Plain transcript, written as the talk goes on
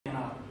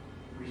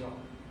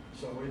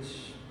So it's,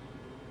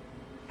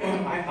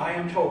 I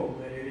am told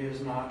that it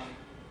is not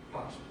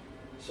possible.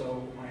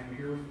 So I am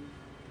here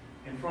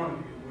in front of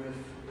you with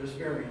this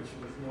variance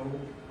with no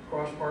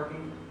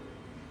cross-parking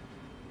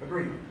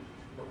agreement,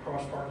 or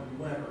cross-parking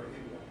letter, if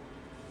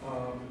you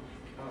will,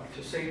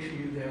 to say to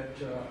you that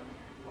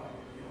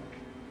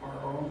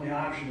our only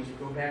option is to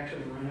go back to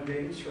the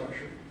renovated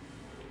structure,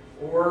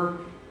 or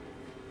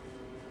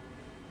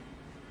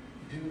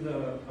do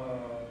the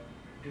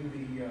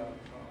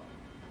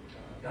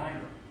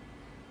diner,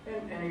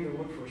 and either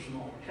look for a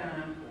smaller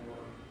tenant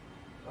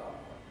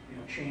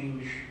or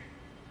change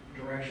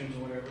directions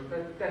or whatever.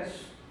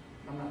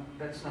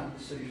 That's not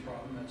the city's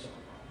problem. That's our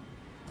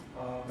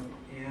problem.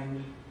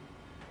 And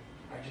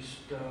I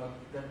just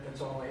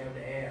that's all I have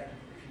to add.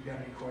 If you've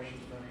got any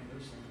questions about any of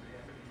those things, I'd be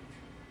happy to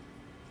answer.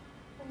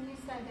 When you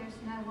say there's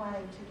no way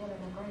to get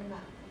an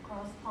agreement for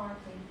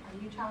cross-parking, are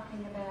you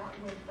talking about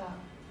with the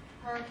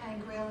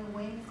Hurricane Grill and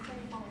Wings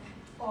people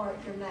or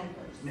your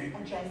neighbors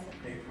adjacent?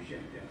 Neighbors,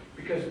 yeah.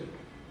 Because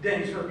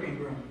Denny's, Hurricane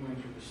Grill and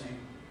Wings are the same,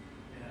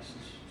 in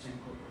essence, same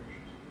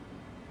corporations.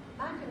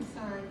 My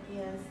concern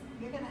is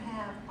you're going to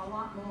have a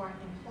lot more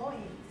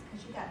employees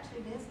because you got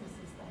two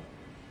businesses there.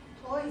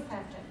 Employees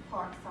have to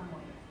park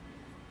somewhere.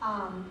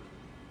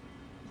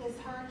 This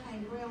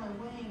Hurricane Grill and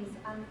Wings,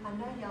 I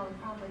know y'all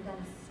have probably done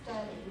a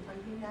study, or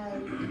you know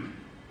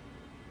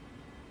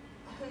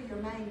who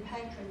your main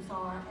patrons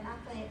are, and I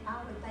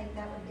would think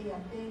that would be a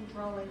big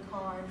drawing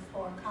card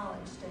for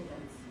college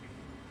students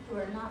who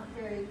are not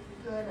very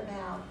good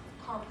about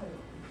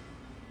carpooling.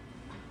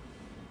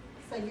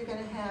 So you're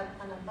going to have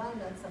an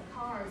abundance of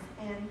cars,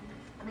 and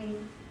I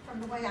mean,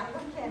 from the way I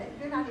look at it,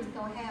 you're not even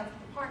going to have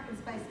the parking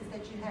spaces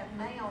that you have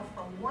now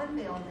for one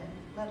building,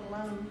 let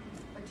alone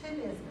for two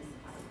businesses.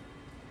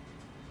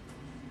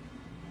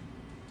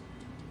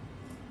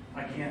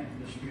 I can't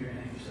dispute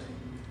anything you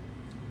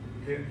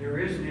say. There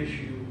is an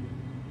issue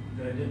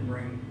that I didn't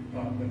bring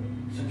up, but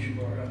since you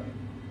brought it up,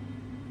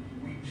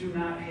 we do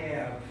not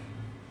have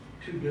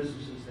two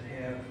businesses that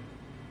have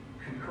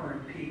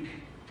concurrent peak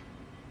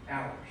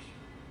hours.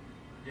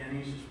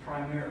 Denny's is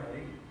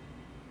primarily,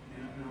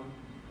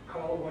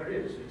 call it what it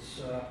is.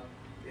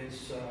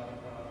 It's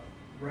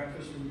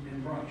breakfast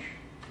and brunch.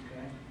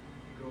 Okay,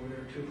 you go over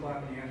there at 2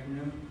 o'clock in the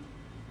afternoon,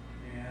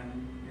 and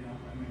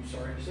I'm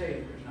sorry to say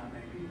it, there's not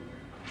many people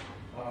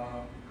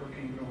there.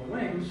 Hurricane Grill and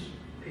Wings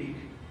peak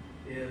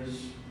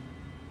is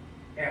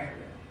after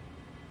that.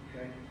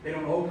 Okay, they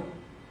don't open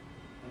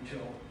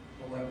until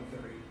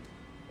 11:30.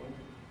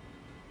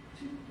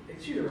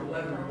 It's either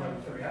 11 or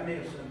 11:30. I may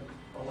have said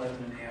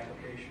 11 in the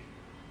application.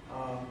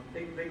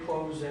 They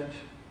close at,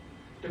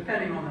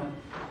 depending on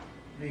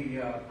the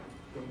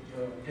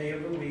day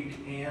of the week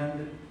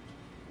and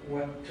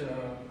what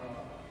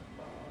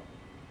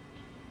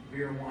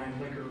beer, wine,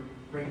 liquor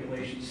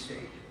regulations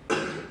state.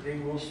 They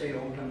will stay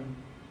open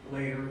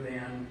later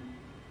than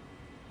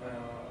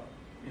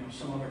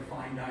some other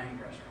fine dining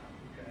restaurant.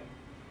 Okay,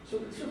 so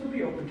they'll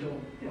be open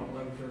till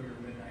 11:30 or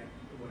midnight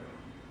or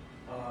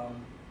whatever.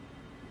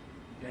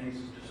 Denny's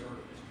is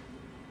deserted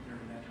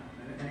during that time.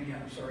 And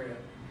again, I'm sorry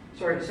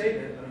to say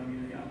that, but I mean,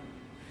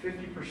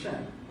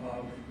 50%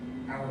 of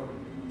our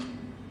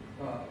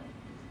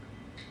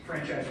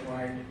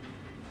franchise-wide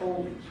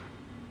holdings,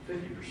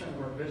 50%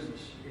 of our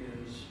business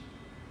is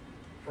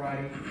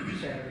Friday,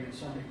 Saturday, and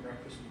Sunday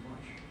breakfast and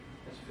lunch.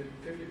 That's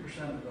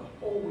 50% of the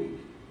whole week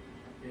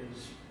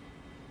is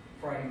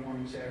Friday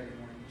morning, Saturday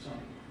morning, and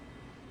Sunday.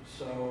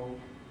 So,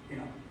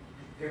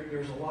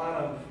 there's a lot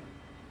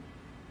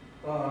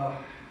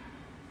of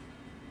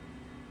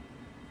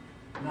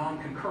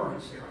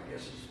non-concurrence there, I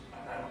guess. I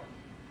don't.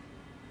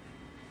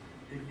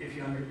 If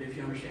you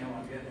understand what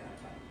I'm getting at.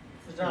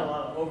 There's not a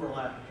lot of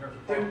overlap in terms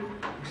of parking.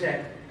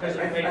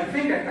 Exactly. I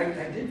think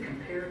I did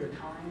compare the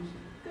times.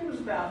 There was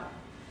about,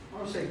 I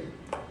want to say,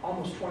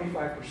 almost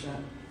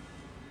 25%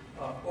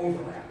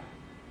 overlap,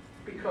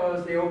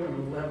 because they open at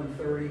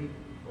 11:30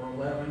 or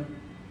 11,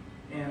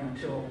 and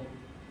until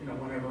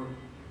whenever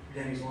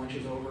Denny's lunch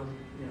is over,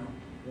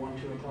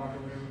 1, 2 o'clock or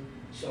whatever.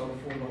 So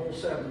for the whole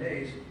 7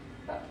 days,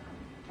 about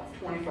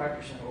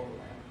 25% overlap.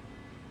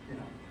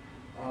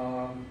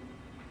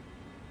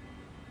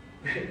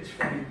 It's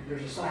funny.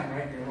 There's a sign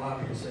right in their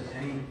lobby that says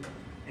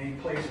any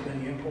place of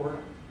any import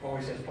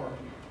always has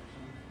parking.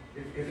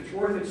 So if it's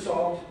worth its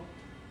salt,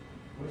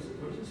 what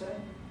does it say?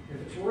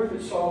 If it's worth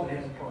its salt, it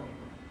has a parking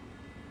lot.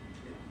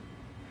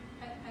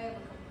 I have a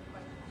couple of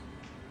questions.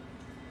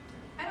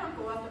 I don't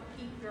go out to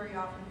eat very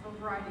often for a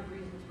variety of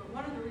reasons, but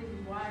one of the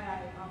reasons why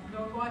I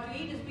don't go out to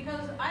eat is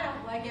because I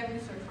don't like having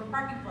to search for a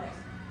parking place.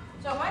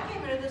 So if I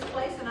came into this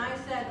place and I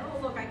said, oh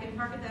look, I can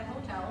park at that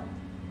hotel,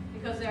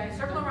 because I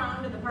circle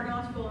around and the parking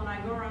lot's full and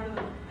I go around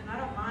to and I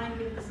don't mind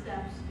getting the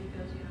steps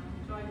because,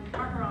 so I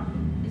park around.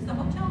 Is the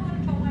hotel going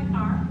to tow my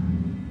car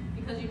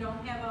because you don't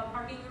have a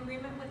parking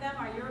agreement with them?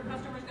 Are your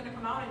customers going to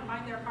come out and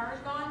find their cars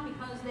gone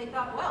because they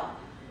thought, well,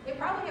 they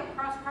probably have a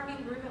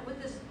cross-parking agreement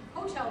with this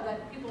hotel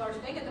that people are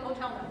staying at the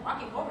hotel and they're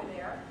walking over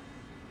there?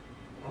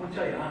 I'm going to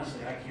tell you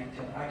honestly, I can't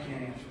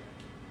answer it.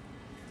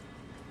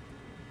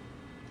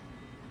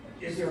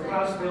 Is there a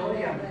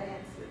possibility? That's-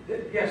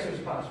 Yes, there's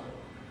a possibility.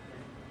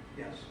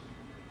 Yes.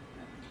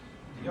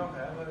 Do y'all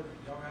have one of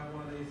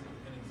these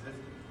in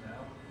existence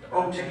now?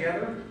 Oh,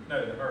 together?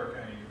 No, the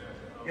hurricane.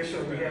 Yes,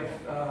 sir, we have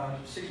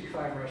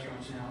 65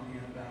 restaurants now in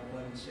about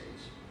 11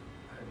 states.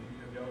 Have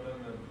y'all done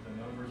the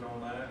numbers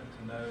on that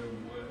to know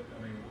what, I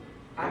mean,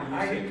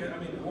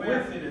 the way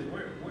I see it is,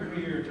 we're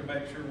here to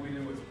make sure we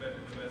do what's in the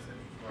best interest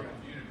of our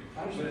community.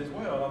 But as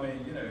well, I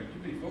mean, you'd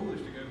be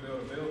foolish to go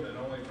build a building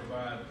and only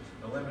provide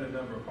a limited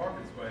number of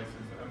parking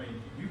spaces. I mean,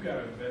 you've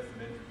got a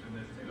vested interest in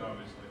this too,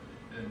 obviously,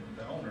 and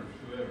the owners,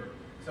 whoever.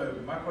 So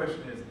my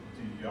question is,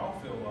 do y'all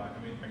feel like, I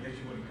mean, I guess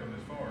you wouldn't come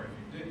this far if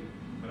you didn't,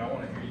 but I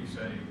want to hear you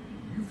say,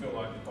 you feel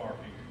like the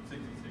parking,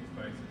 66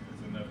 spaces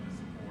is enough to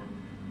support,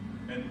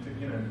 and to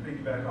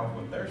piggyback off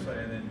what they're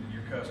saying, then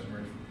your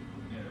customers,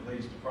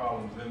 leads to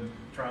problems, them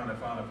trying to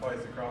find a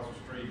place across the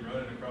street,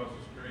 running across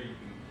the street,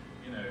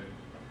 and,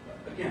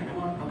 Again,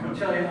 I'm going to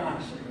tell you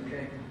honestly,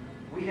 okay?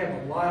 We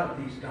have a lot of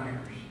these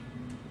diners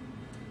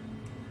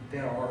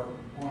that are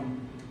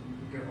on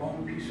their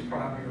own piece of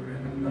property, or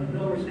in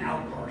other words, an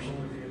out parcel,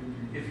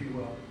 if you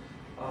will.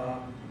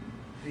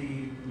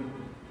 The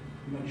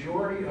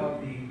majority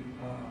of the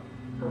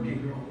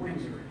Hurricane Grill and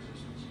Wings that are in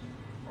existence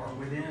are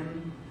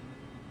within,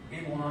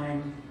 in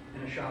line,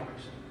 in a shopping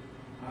center.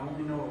 I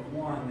only know of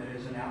one that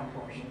is an out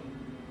parcel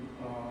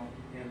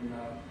in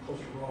close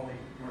to Raleigh,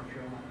 North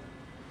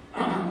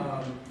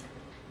Carolina.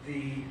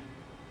 The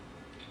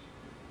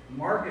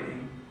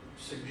marketing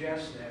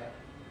suggests that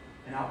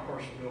an out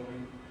parcel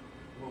building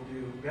will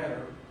do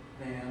better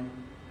than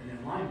an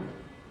in-line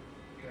building.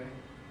 Okay?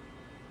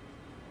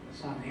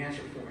 That's not an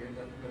answer for you,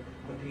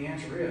 but the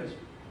answer is,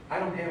 I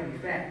don't have any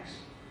facts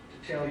to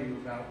tell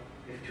you about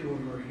if two of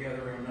them are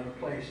together in another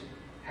place,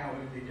 how it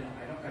would be done.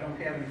 I don't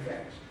have any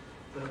facts.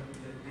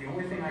 The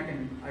only thing I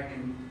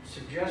can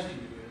suggest to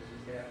you is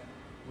that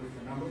with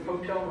the number of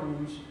hotel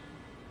rooms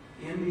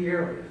in the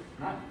area,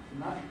 not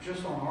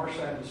just on our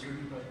side of the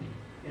street, but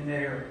in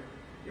that area,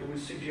 it would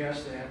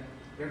suggest that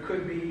there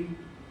could be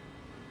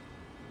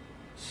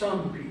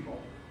some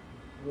people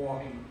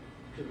walking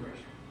to the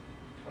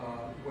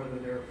restaurant, whether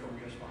they're from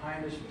just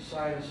behind us,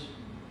 beside us,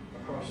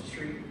 across the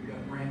street. We've got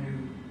a brand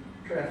new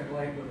traffic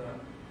light with a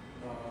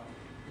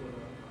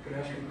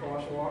pedestrian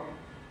crosswalk.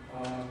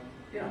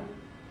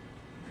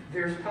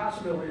 There's a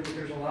possibility that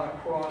there's a lot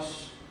of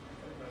cross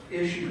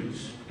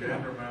issues.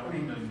 Gander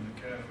Mountain and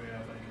the cafe, I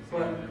think, is.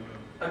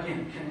 But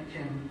again,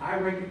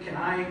 can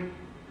I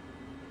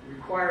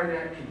require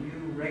that? Can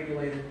you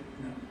regulate it?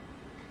 No.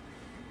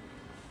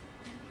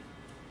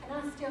 And I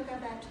still go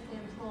back to the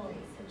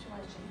employee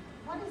situation.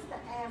 What is the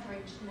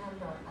average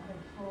number of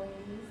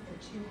employees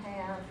that you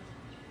have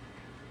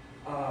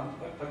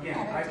Again,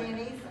 at a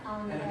Denny's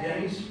on the at a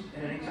Denny's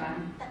at any time?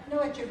 No,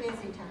 at your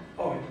busy time.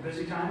 Oh, at the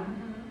busy time?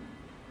 Mm-hmm.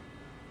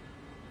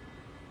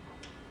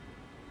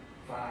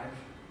 5.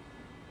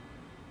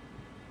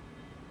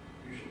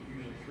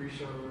 Usually 3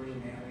 servers, a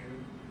manager.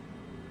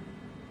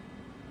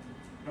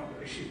 No,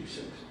 excuse me,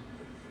 6.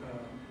 A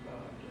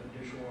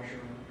dishwasher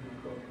and a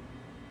cook.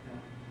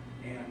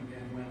 Yeah.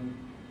 And when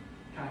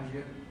times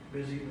get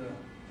busy, the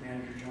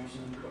manager jumps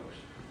in and cooks.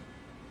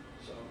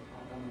 So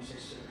I'm going to say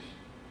 6.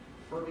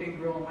 Hurricane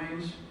Grill and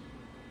Wings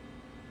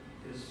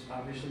is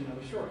obviously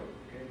another story.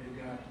 Okay, they've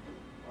got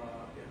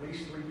at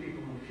least 3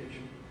 people in the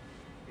kitchen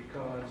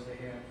because they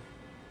have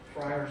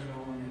fryers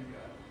going, they've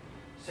got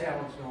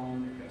salads going,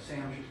 they've got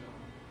sandwiches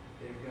going,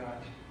 they've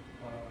got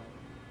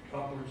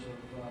upwards of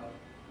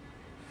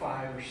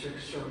 5 or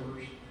 6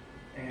 servers,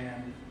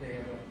 and they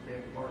have a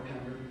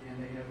bartender, and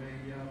they have a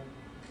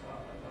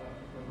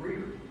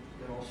greeter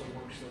that also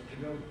works to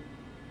go.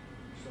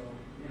 So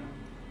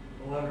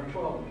 11 or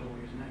 12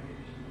 employees in that case.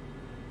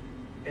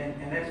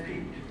 And that's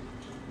peaked.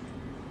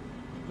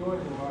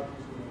 During the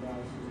marketing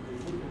analysis, did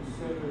you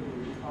consider the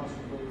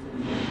possibility of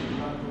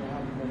not going to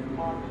have a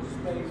parking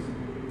space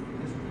in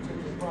this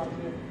particular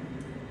project?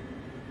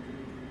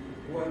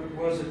 What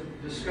was it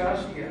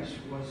discussed? Yes.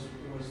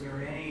 Was there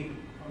any?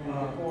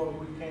 Before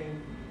we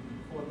came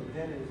for the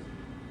Denny's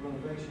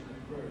renovation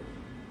occurred.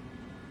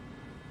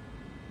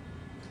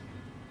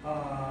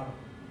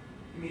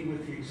 You mean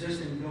with the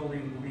existing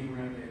building being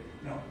renovated?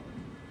 No.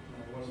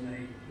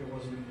 There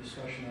wasn't any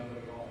discussion of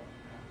it at all.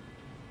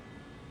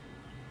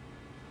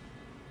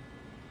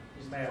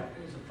 Is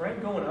the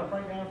freight going up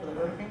right now for the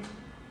hurricane?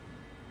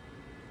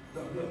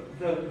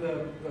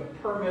 The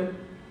permit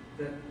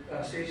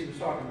that Stacy was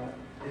talking about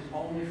is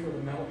only for the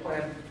metal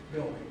clad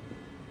building,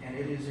 and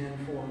it is in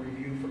for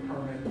review for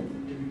permit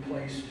to be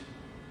placed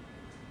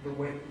the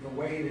way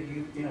that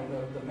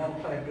the metal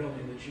clad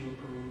building that you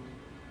approved.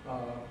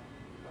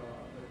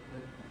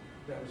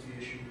 That was the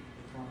issue in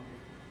front of you.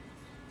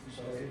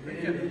 So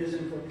it is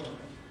in for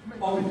permit.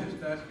 Let me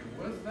just ask you,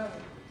 was that,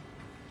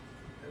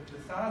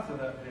 the size of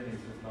that Denny's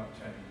has not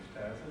changed,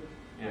 has it?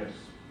 Yes.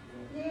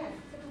 Yes.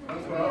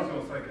 That's what I was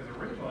gonna say, because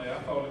originally I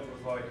thought it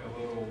was like a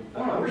little.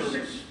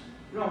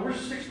 We're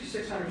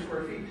 6,600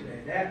 square feet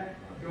today. That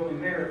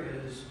building there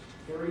is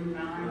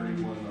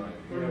 3190.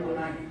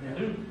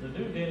 The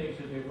new Denny's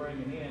that they're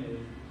bringing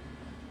in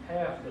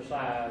half the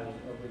size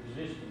of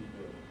existing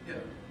building.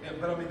 Yeah,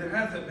 but I mean, there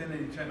hasn't been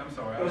any change, I'm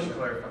sorry, I No, should sir.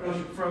 clarify. No,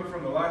 sir.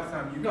 From the last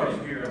time you No, came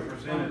sir. here and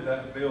presented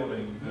that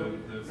building, the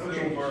No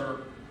changes.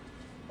 silver.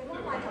 It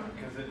looked like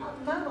Because it- a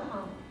mobile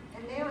home,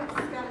 and now it's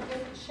got a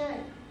different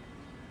shape.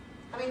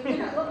 I mean, you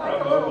know, it looked like A a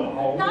little, mobile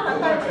home. not a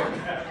Like mobile, a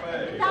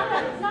cafe.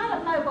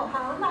 not a mobile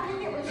home, I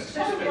mean, it was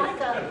shaped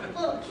like a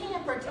little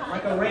camper type.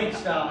 Like a ranch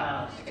style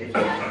house. Yeah,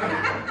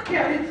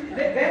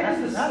 that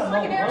is the, Not a It's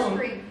like an mobile home.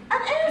 Airstream.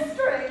 An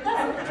Airstream,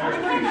 that's, I'm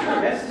pretty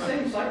sure that's the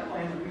same site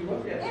plan that we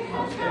looked at. it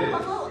had kind of a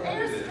little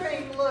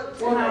Airstream look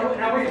to it. Well,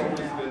 now wait a minute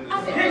now.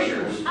 I didn't-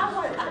 Pictures. I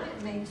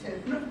didn't mean to.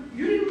 No,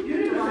 you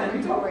didn't offend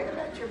me. Derogatory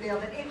about your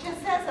building, it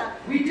just has a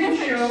We did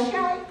different show-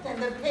 shape than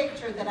the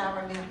picture that I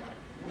remember.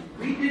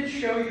 We did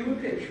show you a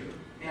picture,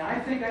 and I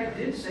think I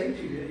did say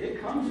to you,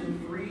 it comes in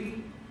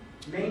 3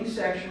 main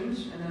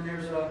sections, and then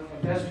there's a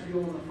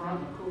vestibule in the front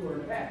and a cooler in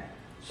the back.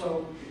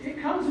 So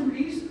it comes in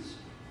pieces.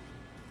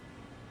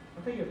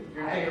 I think you're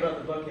thinking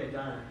about the Buckhead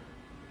Diner.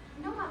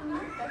 No, I'm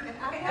not thinking,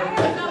 Okay, I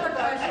have another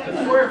question.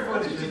 The square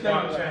footage has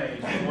not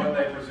changed from what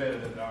they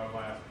presented at our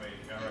last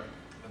meeting, or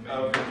the meeting.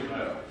 No,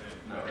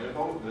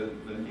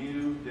 the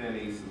new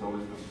Denny's has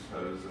always been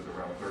proposed at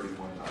around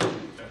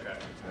 $31.90. Okay.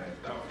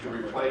 To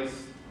replace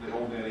the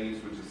old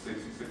Denny's, which is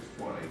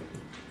 $66.20,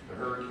 the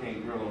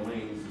Hurricane Grill and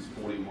Wings is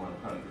 $4,100.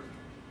 Okay,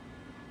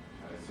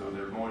 so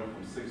they're going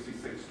from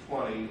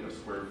 $66.20 a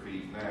square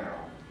feet now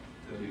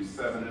to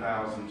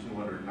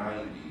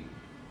 $7,290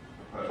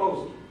 proposed.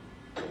 Total.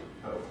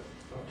 Total.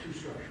 About 2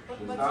 structures. Does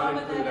But not some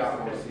of include that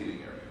outdoor is, seating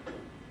area.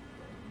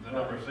 The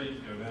number of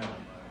seats go down, the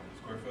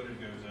square footage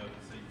goes up, the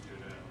seats go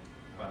down.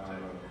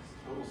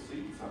 Total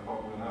seats, I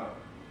thought went up.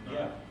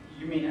 Yeah,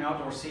 you mean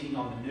outdoor seating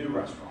on the new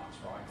restaurants,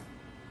 right?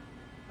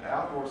 The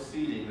outdoor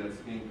seating that's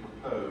being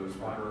proposed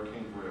for Right.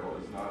 Hurricane Grill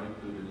is not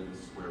included in the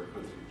square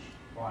footage.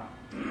 Right.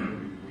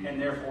 We-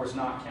 And therefore is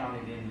not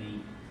counted in the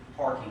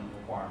parking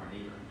requirement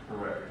either.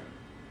 Correct.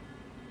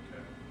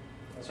 Okay.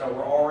 So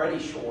we're already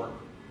short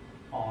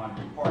on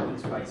parking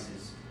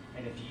spaces,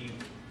 and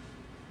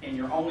and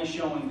you're only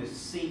showing the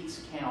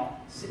seats count,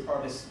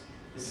 or the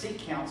seat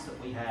counts that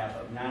we have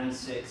of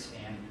 96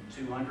 and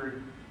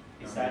 200,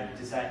 does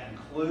that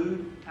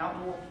include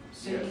outdoor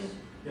seating?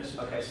 Yes. Yes.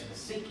 Okay, so the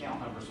seat count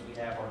numbers that we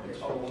have are the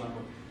total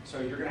number, so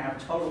you're gonna have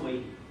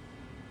totally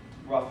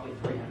roughly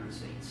 300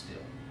 seats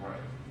still. Right.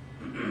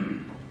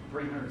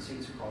 300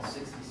 seats across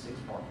 66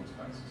 parking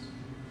spaces,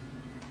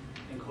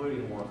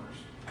 including workers.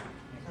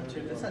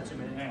 That's not too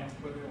many.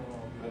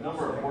 The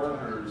number of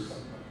workers,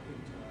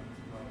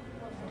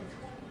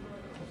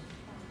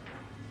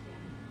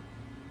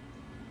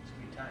 It's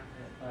gonna be tight.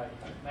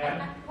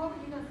 Matt? What were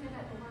you gonna say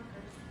about the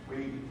workers? we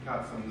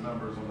got some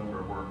numbers on number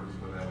of workers,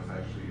 but that was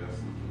actually us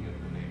looking at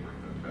the neighboring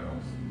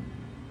hotels.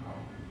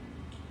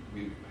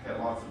 We've had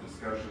lots of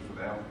discussions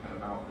with the applicant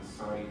about this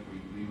site.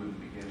 We knew in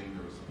the beginning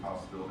there was a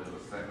possibility of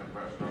a second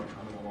restaurant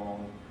coming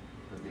along,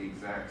 but the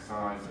exact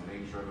size and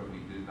nature of it,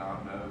 we did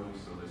not know,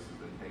 so this has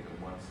been taken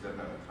one step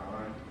at a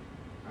time.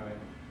 Okay?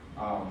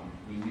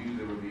 We knew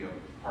there would be a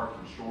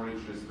parking shortage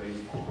just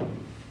based on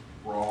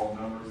raw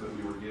numbers that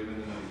we were given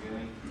in the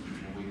beginning,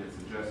 and we had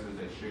suggested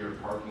a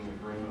shared parking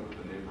agreement with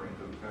the neighboring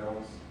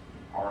hotels.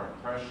 Our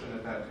impression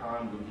at that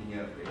time, looking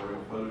at the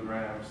aerial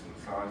photographs and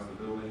the size of the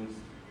buildings,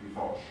 we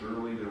thought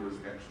surely there was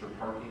extra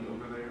parking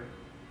over there.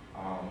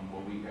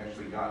 When we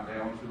actually got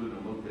down to it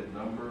and looked at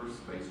numbers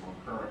based on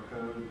current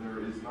code, there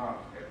is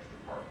not extra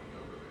parking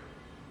over there.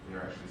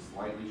 They're actually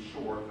slightly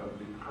short of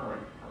the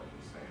current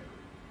parking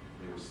standard.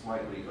 They were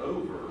slightly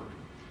over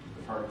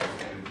the parking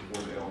standard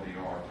for the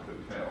LDR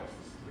hotels.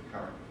 This is the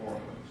current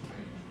formula that's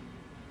changed.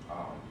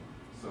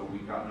 So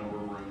we got number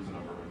of rooms and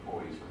number of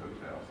employees for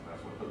hotels, and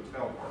that's what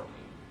hotel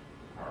parking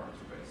requirements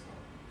are based on.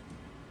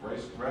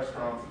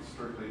 Restaurants is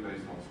strictly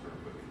based on square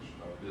footage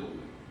of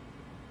building.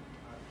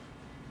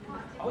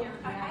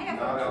 I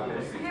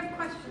have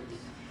questions.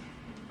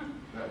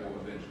 That will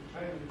eventually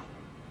change.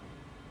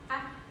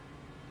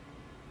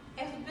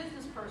 As a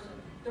business person,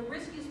 the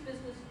riskiest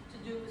business to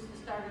do is to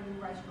start a new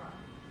restaurant.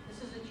 This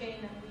is a chain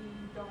that we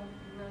don't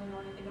really know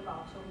anything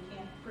about, so we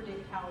can't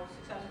predict how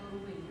successful it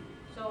will be.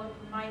 So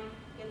we might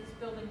get this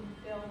building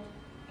built,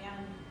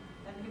 and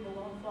then people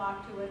won't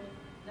flock to it.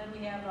 Then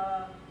we have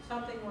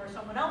something where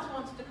someone else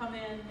wants to come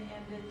in,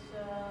 and it's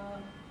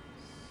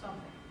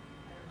something.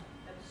 I don't know.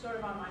 That's sort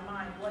of on my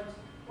mind. What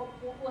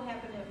will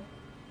happen if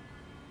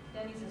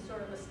Denny's is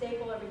sort of a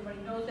staple? Everybody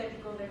knows that you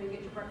go there to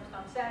get your breakfast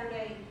on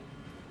Saturday.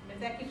 And if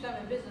that keeps them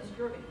in business,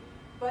 groovy.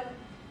 But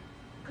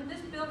could this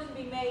building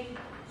be made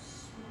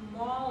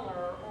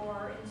smaller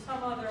or in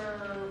some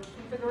other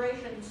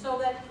configuration so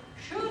that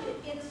should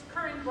its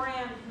current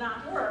brand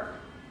not work,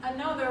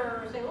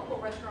 another, say, local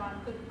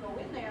restaurant could go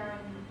in there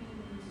and be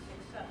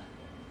successful?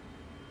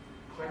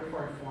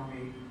 Clarify for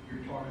me,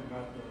 you're talking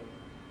about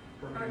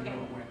the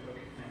Hurricane Grill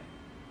thing.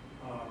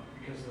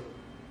 Because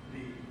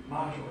the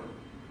modular,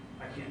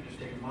 I can't just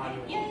take a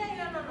modular. No.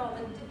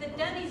 The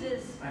Denny's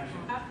is, I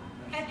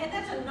understand. and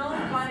that's a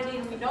known quantity,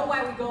 and we know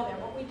why we go there,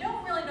 but we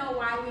don't really know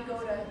why we go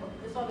to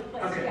this other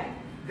place Okay. yet.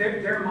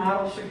 their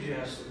model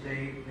suggests that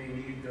they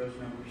need those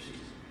number of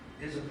seats.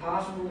 Is it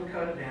possible to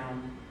cut it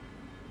down?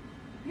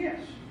 Yes,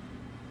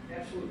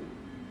 absolutely.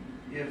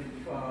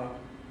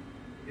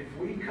 If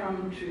we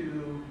come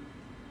to,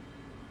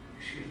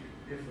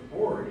 if the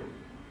board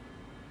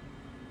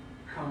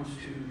comes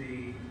to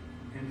the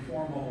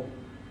informal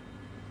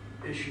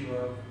issue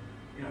of,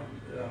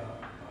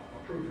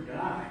 approve or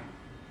deny,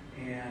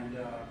 and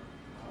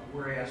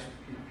we're asked,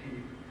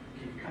 can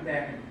you come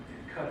back and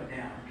cut it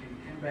down? Can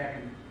you come back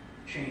and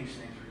change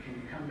things, or can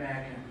you come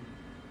back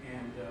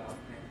and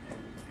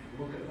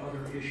look at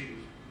other issues?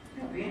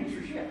 The answer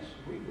is yes.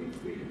 We can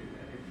do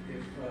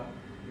that.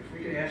 If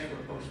we could ask for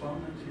a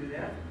postponement to do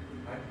that,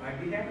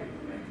 I'd be happy to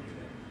go back and do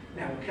that.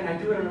 Now, can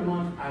I do it in a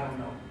month? I don't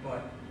know,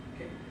 but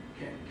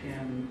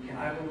can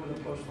I live with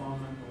a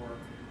postponement, or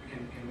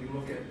can we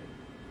look at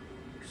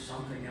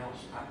something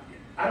else?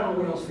 I don't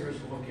know what else there is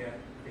to look at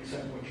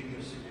except what you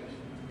just suggested.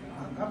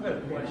 I've got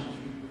a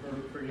question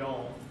for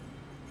y'all.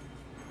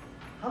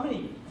 How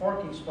many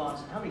parking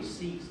spots, how many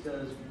seats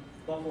does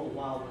Buffalo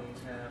Wild Wings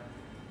have,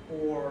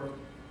 or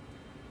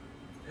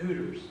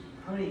Hooters?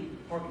 How many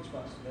parking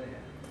spots do they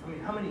have? I mean,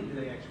 how many do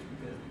they actually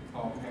fit?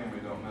 Offhand, we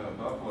don't know.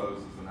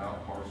 Buffalo's is an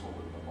out parcel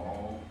with the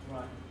mall.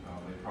 Right.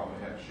 They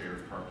probably have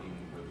shared parking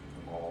with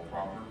the mall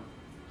proper,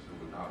 so it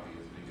would not be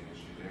as big an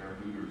issue there.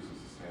 Hooters is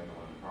a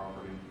standalone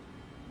property.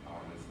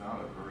 It's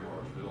not a very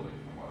large building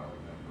from what I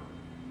remember,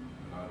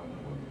 and I don't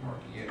know what the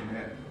parking, it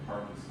met the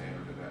parking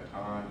standard at that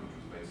time, which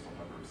was based on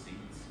number of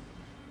seats.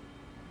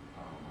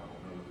 I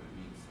don't know if it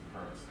meets the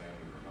current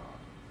standard or not.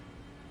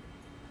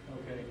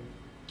 Okay.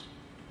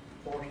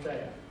 For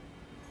staff,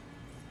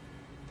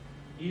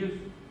 if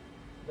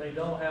they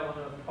don't have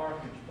enough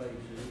parking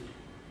spaces,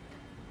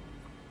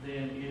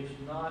 then it's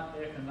not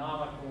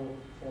economical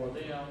for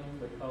them,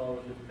 because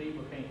if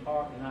people can't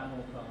park, they're not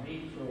going to come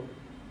eat. So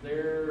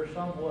they're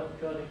somewhat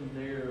cutting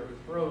their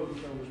throat,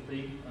 so to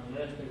speak,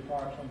 unless they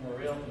park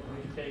somewhere else, in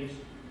which case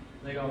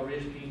they are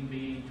risking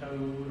being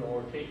towed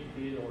or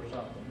ticketed or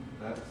something.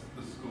 That's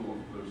the school.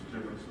 There's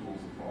different schools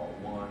of thought.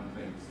 One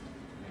thinks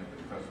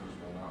the customers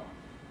will not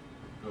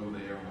go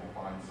there and will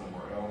find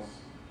somewhere else.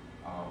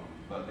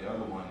 But the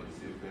other one is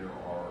if there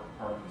are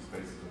parking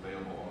spaces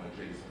available on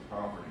adjacent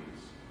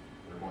properties,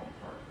 they're going to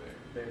park there.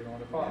 They're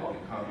going to park. And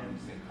it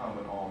becomes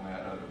incumbent on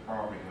that other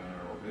property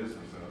owner or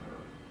business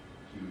owner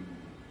to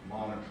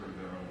monitor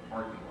their own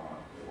parking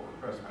lot for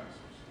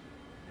trespassers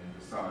and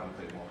decide if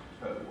they want to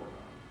tow or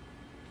not.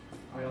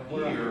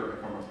 Here,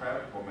 from a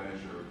practical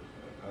measure,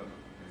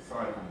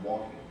 aside from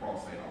walking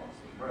across St.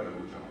 Augustine Road,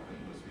 which I don't think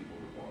most people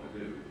would want to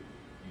do,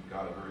 you've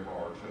got a very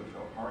large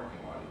hotel parking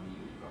lot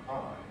immediately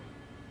behind.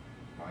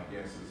 My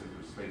guess is if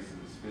there's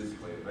spaces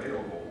physically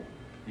available,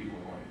 people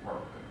are going to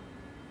park there.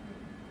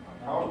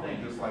 Probably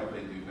just like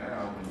they do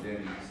now when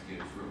Denny's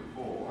gets really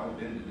full. I've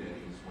been to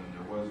Denny's when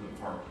there was no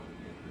parking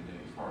in the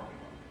Denny's parking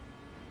lot.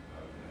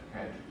 And it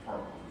had to park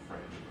on the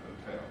fringe of the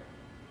hotel.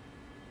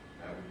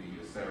 That would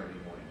be a Saturday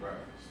morning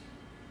breakfast.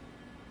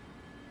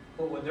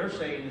 But what they're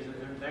saying is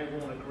that they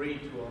won't agree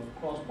to a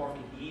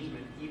cross-parking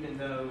easement, even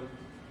though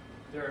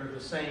they're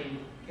the same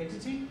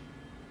entity?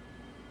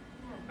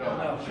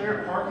 No,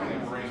 shared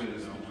parking agreement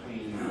is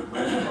between the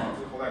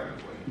restaurants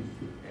collectively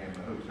and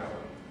the hotel.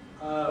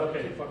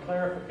 Okay, for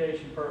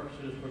clarification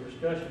purposes, for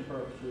discussion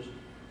purposes,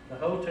 the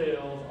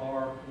hotels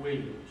are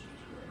Williams.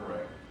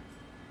 Correct.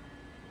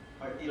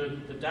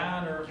 The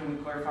diner. Can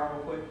we clarify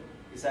real quick?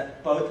 Is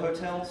that both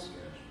hotels?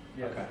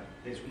 Yes. Okay,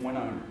 there's one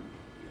owner.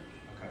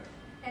 Okay.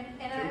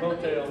 And Two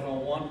hotels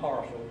on one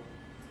parcel,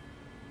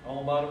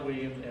 owned by the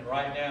Williams, and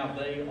right now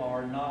they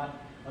are not.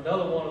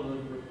 Another one of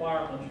the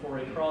requirements for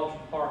a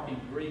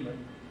cross-parking agreement,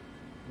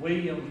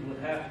 Williams would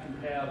have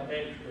to have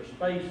extra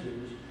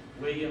spaces.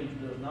 Williams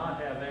does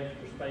not have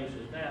extra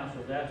spaces now,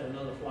 so that's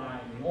another fly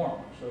in the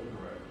ointment. So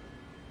Correct.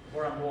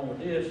 where I'm going with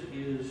this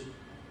is,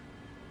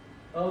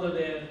 other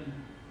than,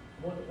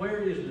 where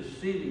is the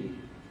city,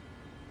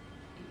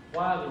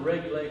 why the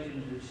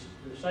regulations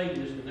say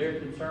this, that they're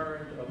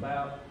concerned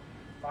about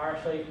fire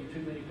safety,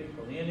 too many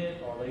people in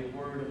it? Are they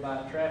worried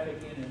about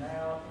traffic in and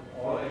out?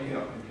 Well,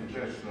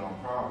 congestion on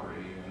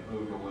property and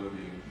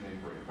overloading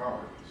neighboring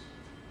properties.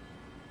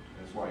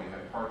 That's why you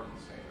have parking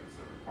standards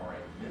that require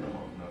a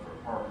minimum number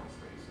of parking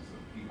spaces,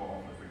 and people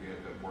often forget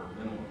that word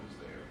minimum is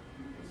there.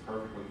 It's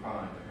perfectly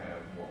fine to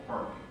have more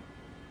parking.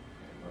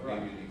 And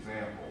I'll give you an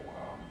example,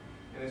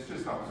 and it's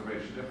just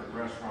observation. Different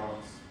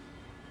restaurants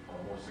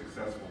are more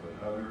successful than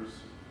others.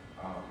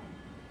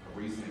 A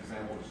recent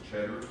example is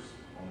Cheddar's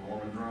on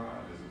Norman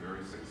Drive is a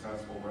very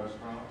successful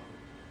restaurant.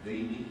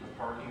 They meet the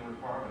parking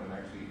requirement and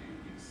actually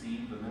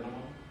exceed the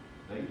minimum.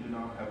 They do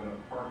not have enough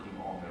parking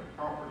on their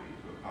property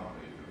to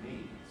accommodate their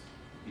needs.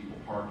 People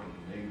park in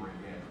the neighboring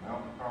Gander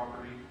Mountain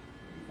property.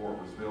 Before it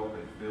was built,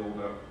 they filled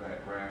up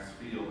that grass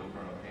field in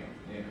front of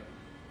Hampton Inn.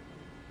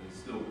 They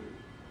still do.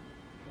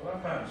 What I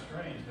find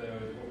strange though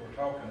is what we're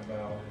talking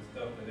about is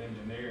stuff that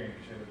engineering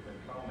should have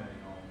been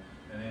commenting on,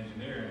 and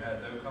engineering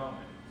had no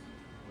comments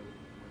with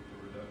the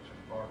reduction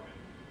of parking.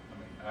 I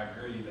mean, I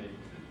agree they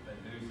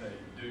do say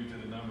due to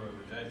the number of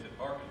adjacent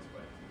parking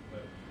spaces,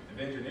 but if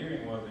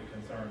engineering wasn't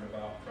concerned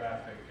about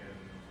traffic and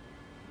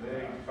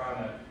they find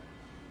that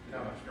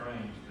kind of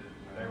strange that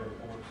their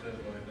report says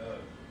what it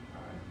does.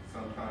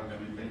 Sometimes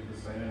we think the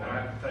same And I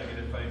way. have to take it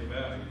at face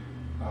value.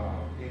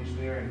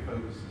 Engineering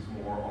focuses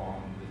more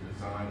on the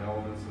design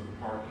elements of the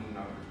parking,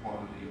 not the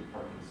quantity of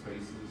parking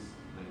spaces.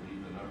 They leave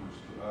the numbers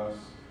to us,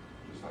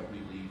 just like we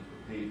leave the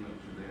pavement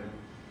to them.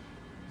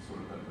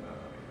 Sort of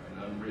an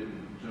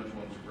unwritten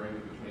gentleman's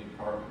agreement between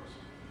departments,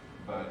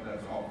 but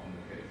that's often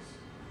the case.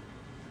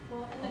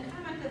 Well, and the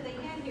comment that they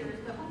had here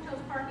is the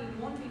hotel's parking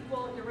won't be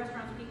full at the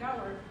restaurant's peak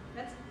hour.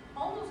 That's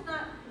almost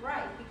not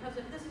right, because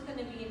if this is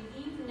gonna be an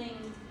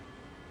evening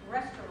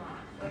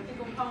restaurant, where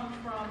people come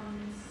from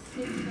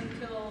 6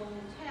 until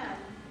 10,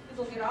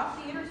 people get off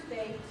the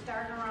interstate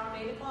starting around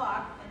 8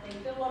 o'clock, and they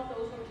fill up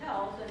those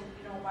hotels, and,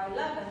 you know, by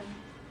 11,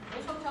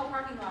 those hotel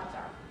parking lots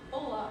are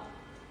full up.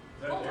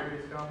 Is that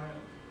Jerry's comment?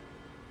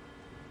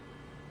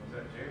 Was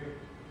that Jerry?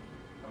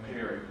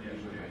 Jerry yeah,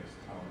 usually Jerry. makes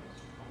comments.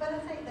 But I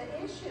think the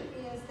issue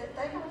is that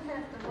they don't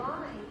have the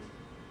right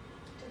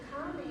to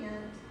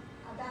comment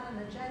about an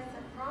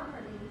adjacent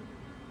property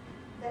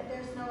that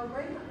there's no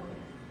agreement with.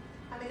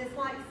 I mean, it's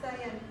like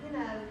saying, you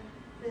know,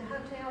 the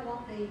hotel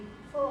won't be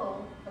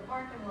full, the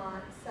parking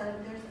lot, so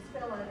there's a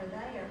spillover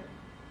there,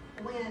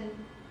 when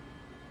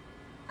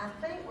I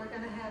think we're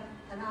gonna have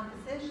an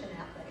opposition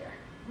out there.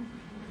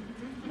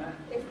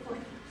 If we,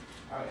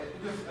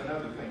 Just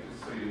another thing,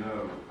 just so you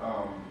know,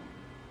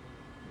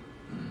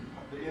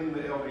 in the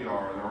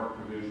LDR, there are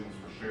provisions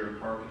for shared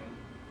parking,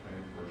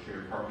 and for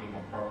shared parking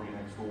on property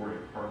next door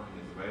if parking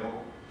is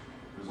available.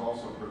 There's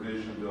also a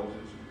provision built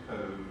into the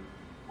code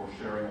for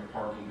sharing of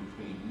parking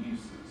between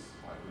uses,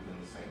 like within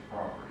the same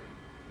property.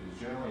 It is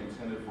generally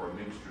intended for a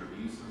mixture of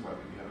uses, like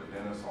if you have a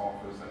dentist's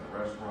office and a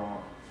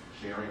restaurant,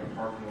 sharing a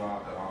parking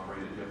lot that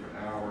operate at different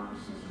hours,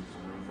 so there's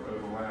some room for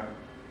overlap.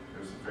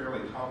 There's a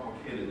fairly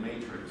complicated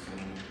matrix,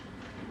 and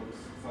it looks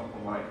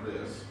something like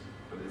this,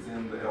 but it's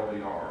in the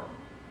LDR,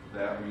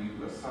 that where you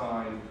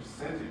assign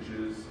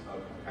percentages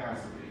of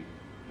capacity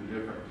to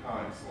different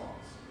time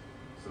slots.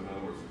 So in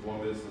other words, if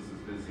one business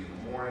is busy in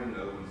the morning,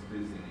 the other one's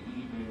busy in the